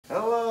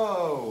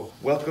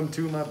Welcome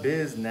to my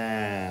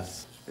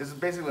business. This is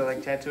basically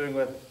like tattooing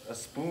with a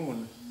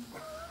spoon. Oh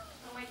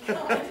my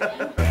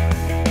god.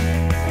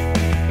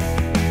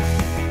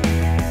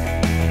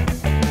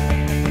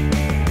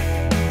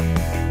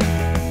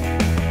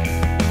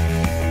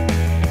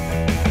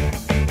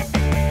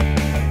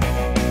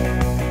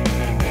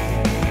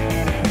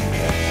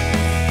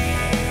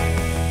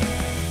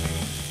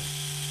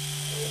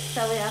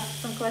 Shall we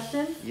ask some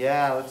questions?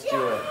 Yeah, let's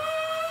do it.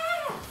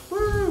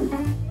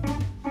 Woo!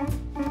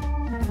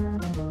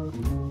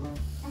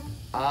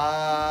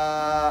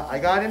 I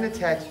got into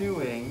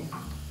tattooing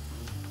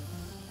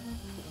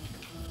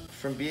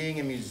from being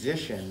a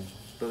musician,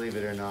 believe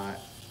it or not.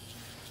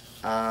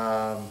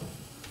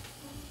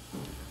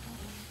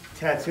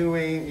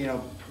 Tattooing,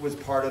 was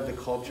part of the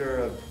culture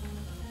of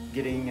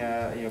getting,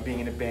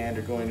 being in a band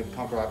or going to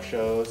punk rock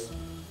shows.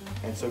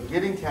 And so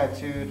getting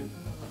tattooed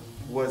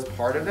was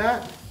part of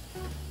that.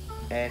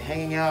 And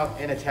hanging out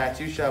in a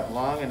tattoo shop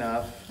long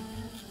enough,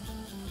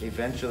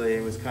 eventually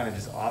it was kind of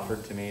just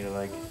offered to me to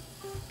like,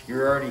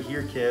 you're already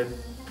here, kid.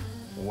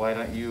 Why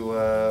don't you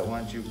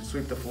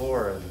sweep the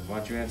floor and why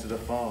don't you answer the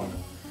phone?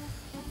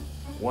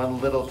 One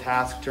little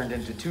task turned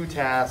into 2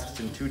 tasks,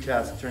 and 2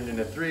 tasks turned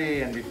into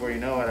 3, and before you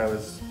know it, I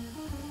was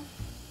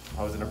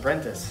an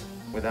apprentice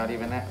without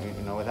even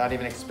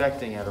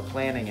expecting it or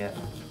planning it.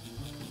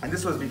 And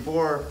this was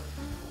before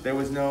there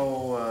was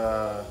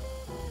no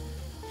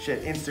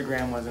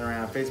Instagram wasn't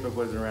around, Facebook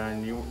wasn't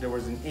around. There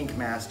was an Ink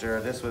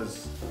Master. This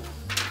was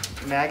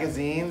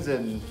magazines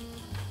and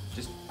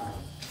just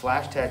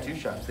flash tattoo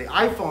shops. The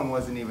iPhone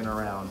wasn't even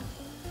around.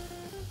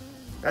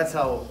 That's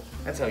how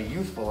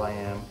youthful I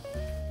am.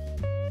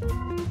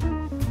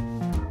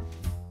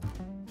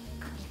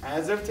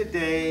 As of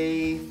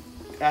today's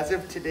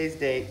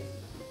date,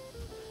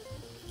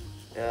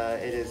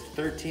 it is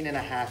 13 and a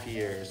half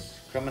years,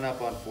 coming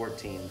up on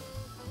 14,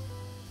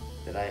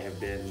 that I have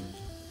been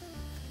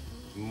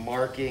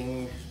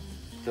marking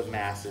the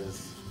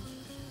masses.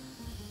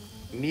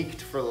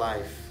 Meeked for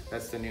life.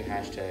 That's the new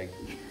hashtag.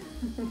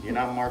 You're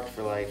not marked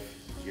for life,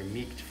 you're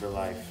meeked for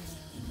life.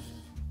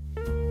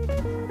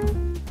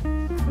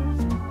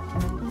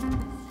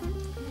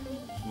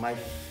 My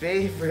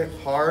favorite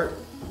part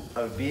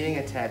of being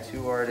a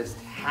tattoo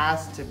artist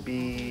has to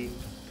be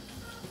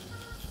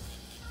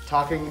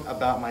talking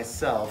about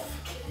myself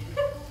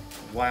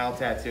while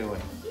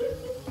tattooing.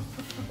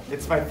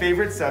 It's my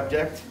favorite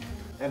subject,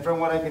 and from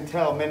what I can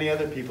tell, many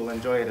other people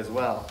enjoy it as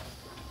well.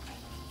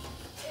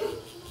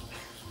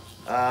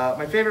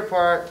 My favorite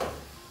part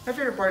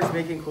is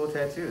making cool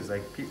tattoos.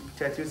 Like,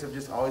 tattoos have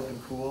just always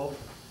been cool.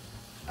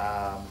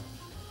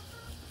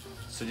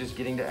 So just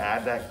getting to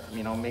add that,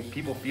 make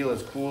people feel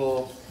as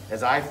cool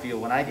as I feel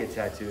when I get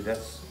tattooed,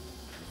 that's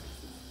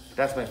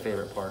my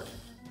favorite part.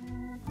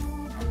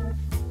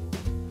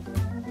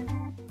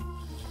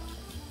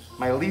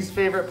 My least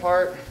favorite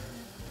part,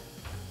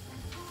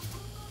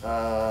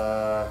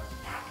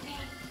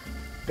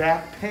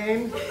 back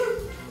pain.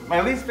 My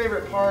least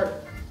favorite part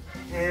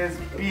is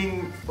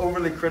being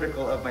overly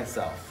critical of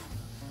myself.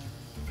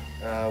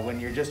 When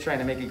you're just trying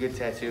to make a good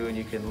tattoo and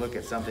you can look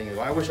at something and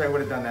go, I wish I would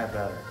have done that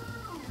better.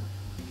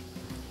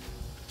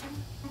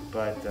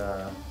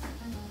 But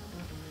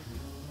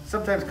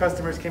sometimes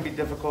customers can be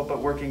difficult, but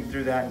working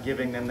through that and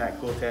giving them that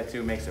cool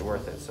tattoo makes it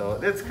worth it. So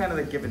it's kind of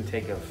the give and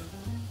take of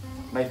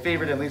my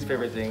favorite and least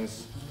favorite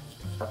things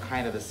are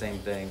kind of the same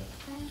thing.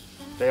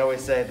 They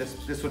always say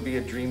this would be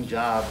a dream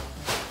job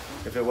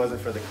if it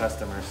wasn't for the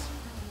customers.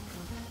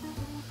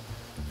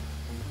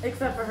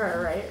 Except for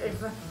her, right?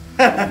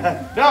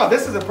 No,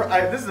 this is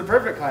a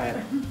perfect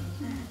client.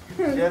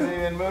 She hasn't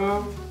even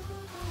moved.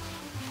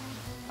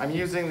 I'm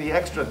using the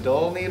extra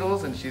dull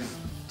needles and she's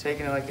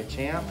taking it like a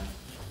champ.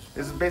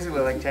 This is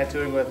basically like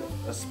tattooing with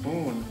a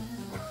spoon.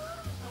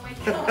 Oh my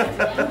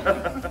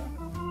god.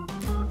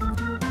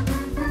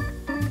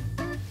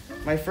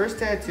 My first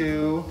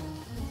tattoo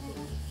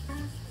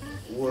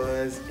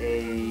was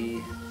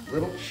a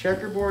little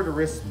checkerboard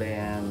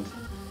wristband.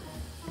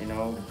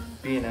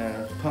 Being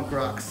a punk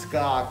rock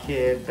ska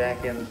kid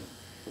back in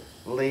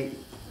late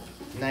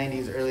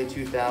 90s, early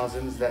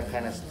 2000s, that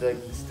kind of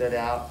stood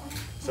out.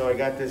 So I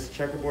got this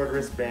checkerboard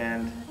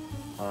wristband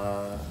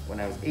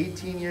when I was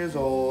 18 years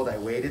old. I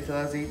waited till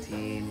I was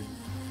 18.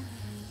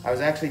 I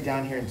was actually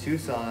down here in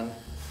Tucson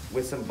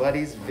with some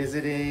buddies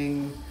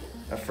visiting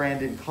a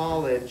friend in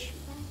college.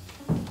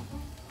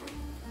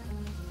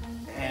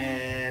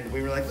 And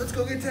we were like, let's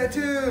go get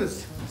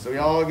tattoos. So we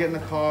all get in the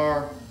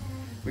car.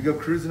 We go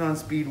cruising on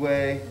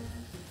Speedway,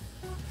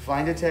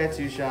 find a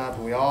tattoo shop,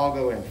 and we all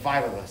go in,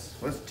 5 of us.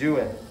 Let's do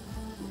it.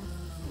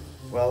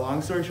 Well,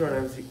 long story short, I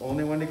was the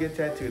only one to get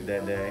tattooed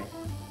that day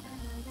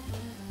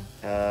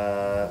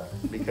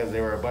because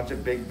there were a bunch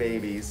of big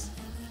babies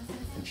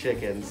and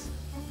chickens.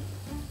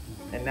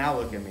 And now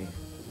look at me.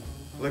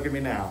 Look at me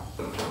now.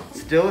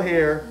 Still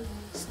here,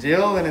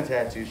 still in a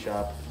tattoo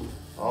shop,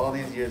 all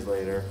these years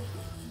later.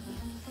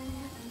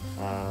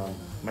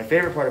 My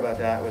favorite part about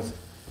that was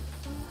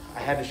I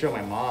had to show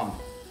my mom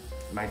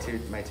my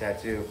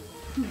tattoo.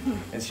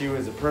 And she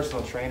was a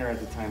personal trainer at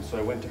the time, so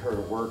I went to her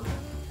to work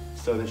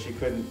so that she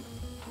couldn't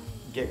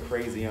get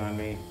crazy on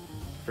me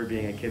for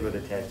being a kid with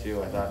a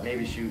tattoo. I thought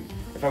maybe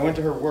if I went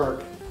to her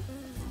work,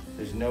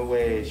 there's no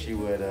way she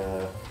would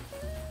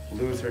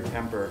lose her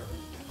temper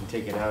and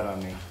take it out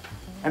on me.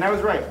 And I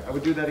was right, I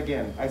would do that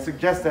again. I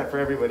suggest that for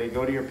everybody.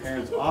 Go to your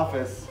parents'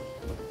 office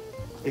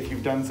if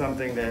you've done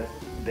something that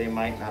they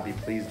might not be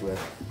pleased with.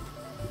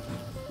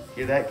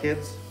 Hear that,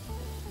 kids?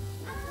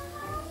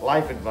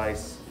 Life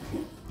advice.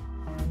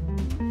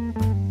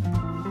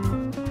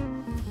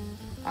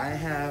 I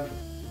have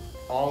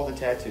all the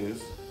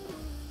tattoos.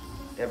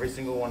 Every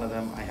single one of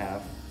them I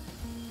have.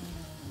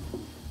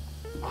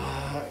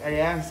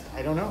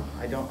 I don't know.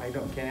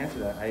 Can't answer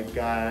that. I've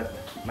got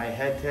my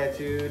head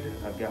tattooed.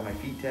 I've got my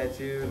feet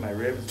tattooed, my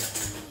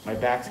ribs. My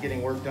back's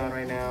getting worked on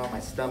right now, my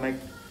stomach.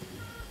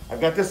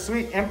 I've got this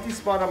sweet empty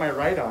spot on my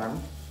right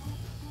arm.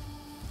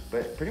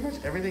 But pretty much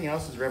everything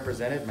else is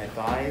represented. My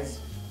thighs,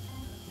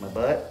 my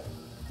butt,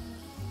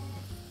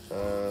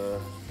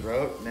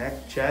 throat,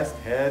 neck, chest,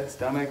 head,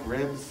 stomach,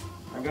 ribs.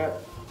 I've got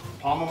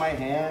palm of my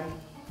hand.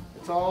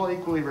 It's all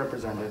equally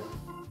represented.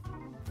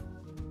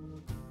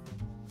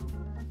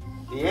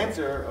 The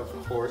answer, of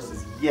course,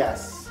 is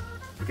yes,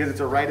 because it's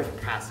a rite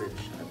of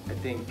passage. I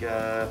think,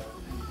 I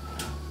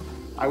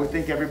would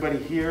think everybody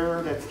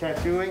here that's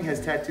tattooing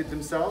has tattooed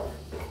themselves.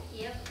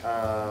 Yep.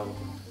 I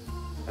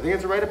think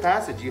it's a rite of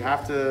passage. You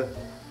have to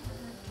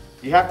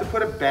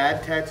put a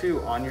bad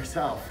tattoo on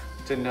yourself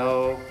to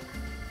know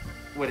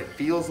what it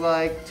feels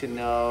like, to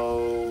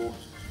know,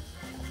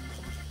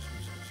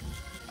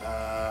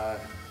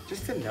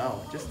 just to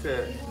know, just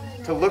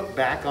to look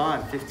back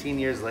on 15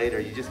 years later.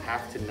 You just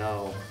have to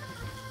know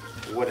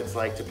what it's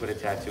like to put a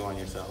tattoo on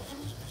yourself.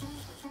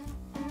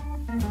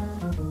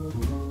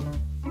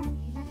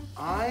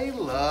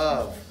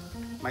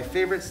 My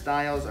favorite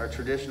styles are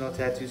traditional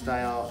tattoo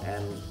style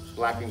and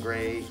black and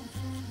gray,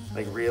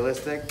 like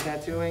realistic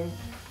tattooing.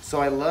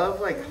 So I love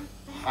like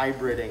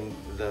hybriding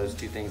those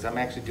two things. I'm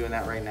actually doing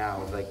that right now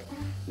with like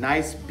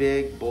nice,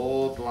 big,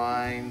 bold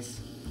lines,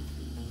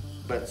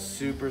 but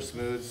super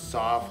smooth,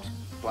 soft,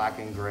 black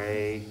and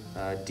gray,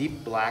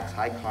 deep blacks,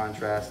 high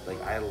contrast.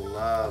 Like I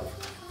love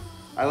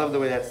the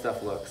way that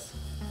stuff looks.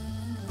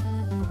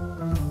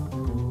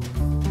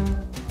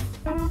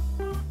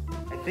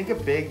 I think a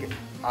big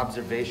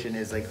observation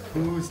is like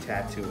who's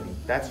tattooing.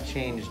 That's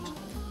changed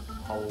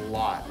a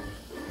lot.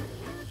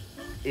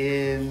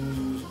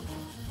 In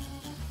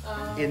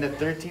the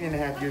 13 and a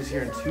half years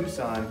here in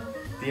Tucson,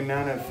 the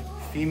amount of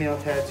female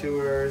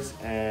tattooers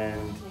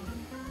and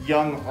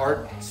young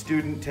art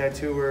student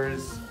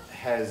tattooers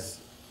has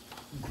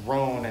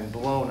grown and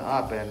blown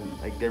up, and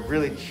like they've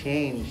really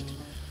changed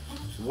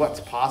what's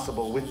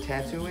possible with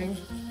tattooing.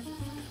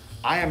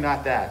 I am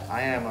not that.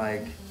 I am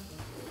like,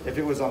 if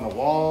it was on the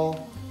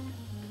wall,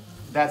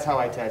 that's how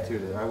I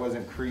tattooed it. I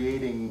wasn't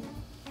creating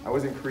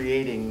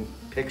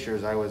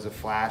pictures. I was a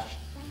flash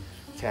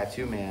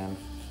tattoo man.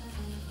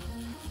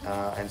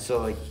 And so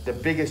like the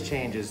biggest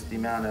change is the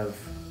amount of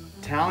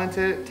talent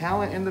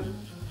in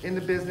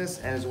the business,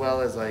 as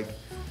well as like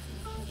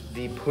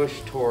the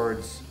push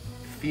towards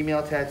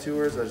female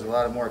tattooers. There's a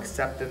lot of more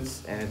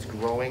acceptance, and it's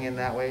growing in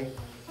that way.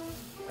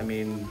 I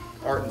mean,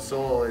 Art and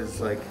Soul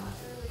is like,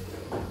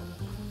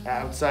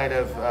 outside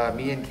of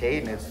me and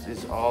Caden,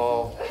 it's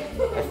all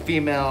a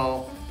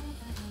female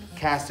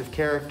cast of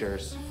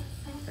characters.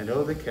 And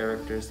oh, the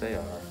characters they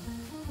are.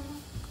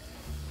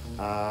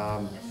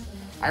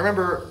 I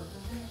remember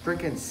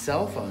freaking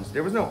cell phones.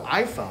 There was no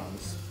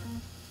iPhones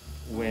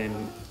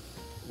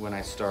when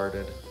I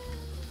started.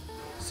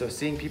 So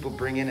seeing people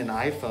bring in an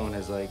iPhone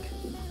as like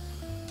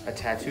a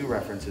tattoo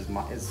reference is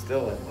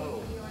still like,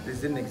 whoa,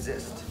 this didn't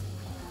exist.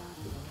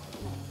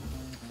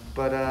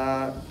 But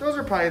those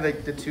are probably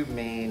like the two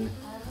main.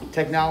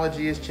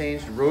 Technology has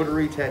changed.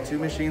 Rotary tattoo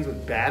machines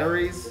with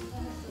batteries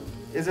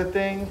is a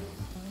thing.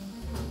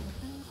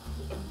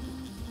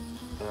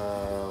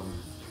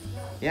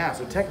 Yeah,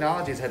 so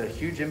technology has had a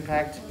huge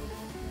impact,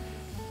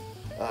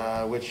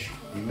 which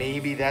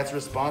maybe that's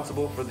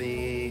responsible for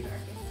the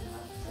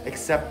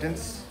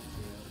acceptance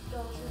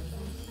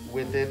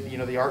within,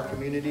 the art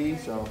community.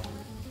 So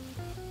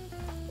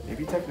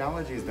maybe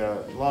technology is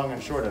the long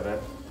and short of it.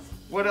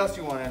 What else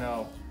do you want to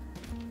know?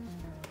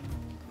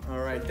 All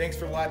right, thanks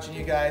for watching,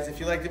 you guys. If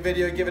you liked the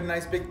video, give it a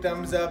nice big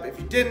thumbs up. If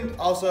you didn't,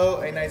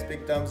 also a nice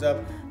big thumbs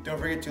up. Don't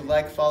forget to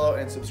like, follow,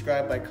 and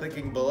subscribe by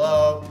clicking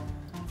below.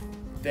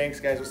 Thanks,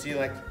 guys. We'll see you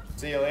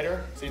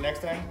later. See you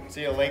next time.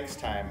 See you lakes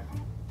time.